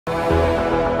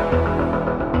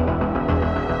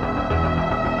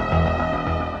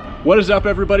What is up,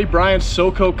 everybody? Brian's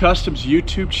SoCo Customs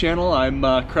YouTube channel. I'm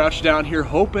crouched down here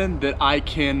hoping that I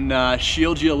can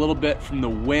shield you a little bit from the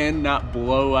wind, not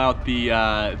blow out the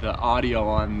audio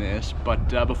on this.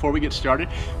 But before we get started,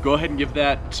 go ahead and give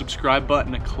that subscribe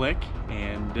button a click,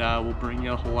 and we'll bring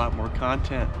you a whole lot more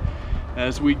content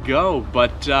as we go.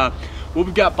 But what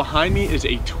we've got behind me is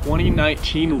a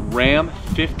 2019 Ram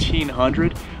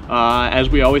 1500. As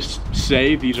we always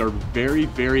say, these are very,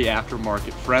 very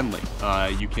aftermarket friendly.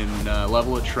 You can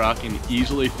level a truck and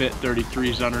easily fit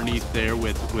 33s underneath there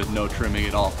with no trimming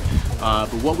at all.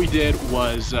 But what we did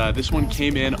was this one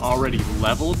came in already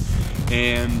leveled,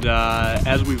 and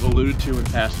as we've alluded to in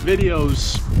past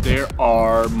videos, there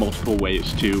are multiple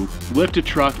ways to lift a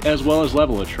truck as well as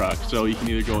level a truck. So you can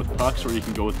either go with pucks or you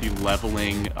can go with the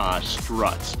leveling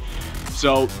struts.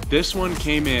 So this one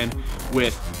came in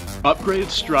with upgraded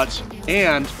struts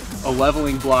and a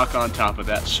leveling block on top of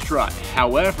that strut.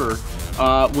 However,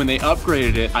 when they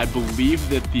upgraded it, I believe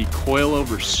that the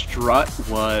coilover strut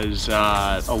was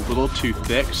a little too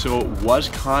thick, so it was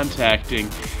contacting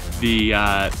the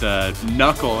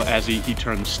knuckle as he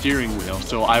turned the steering wheel.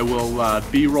 So I will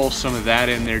B-roll some of that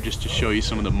in there just to show you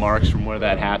some of the marks from where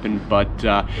that happened. But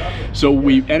so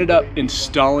we ended up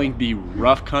installing the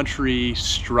rough country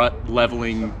strut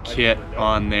leveling kit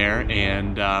on there,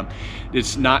 and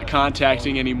it's not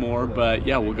contacting anymore, but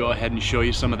yeah, we'll go ahead and show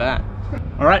you some of that.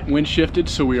 All right, wind shifted,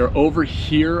 so we are over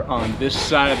here on this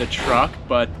side of the truck,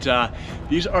 but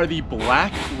these are the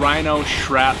Black Rhino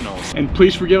shrapnels. And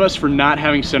please forgive us for not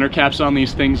having center caps on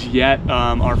these things yet.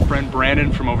 Our friend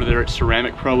Brandon from over there at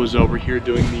Ceramic Pro was over here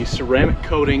doing the ceramic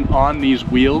coating on these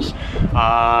wheels.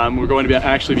 We're going to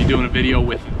actually be doing a video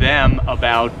with them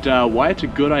about why it's a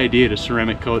good idea to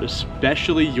ceramic coat,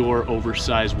 especially your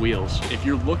oversized wheels. If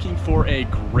you're looking for a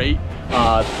great,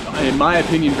 in my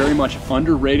opinion, very much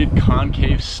underrated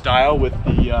concave style with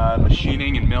the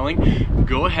machining and milling,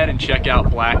 go ahead and check out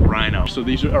Black Rhino. So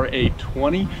these are a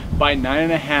 20 by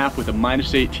 9.5 with a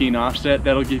 -18 offset.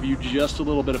 That'll give you just a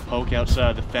little bit of poke outside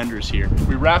of the fenders here.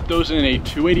 We wrapped those in a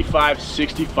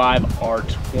 285/65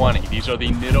 R20. These are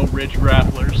the Ridge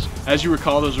Grapplers. As you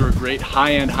recall, those are a great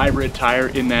high-end hybrid tire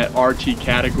in that RT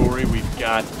category. We've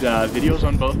got videos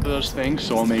on both of those things,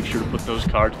 so I'll make sure to put those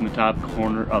cards in the top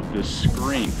corner of the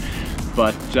screen.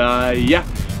 But yeah.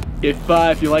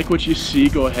 If you like what you see,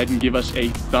 go ahead and give us a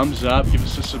thumbs up, give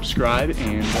us a subscribe,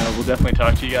 and we'll definitely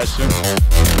talk to you guys soon.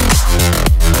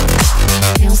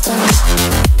 Nails done.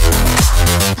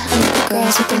 I like the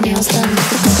girls with their nails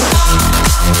done.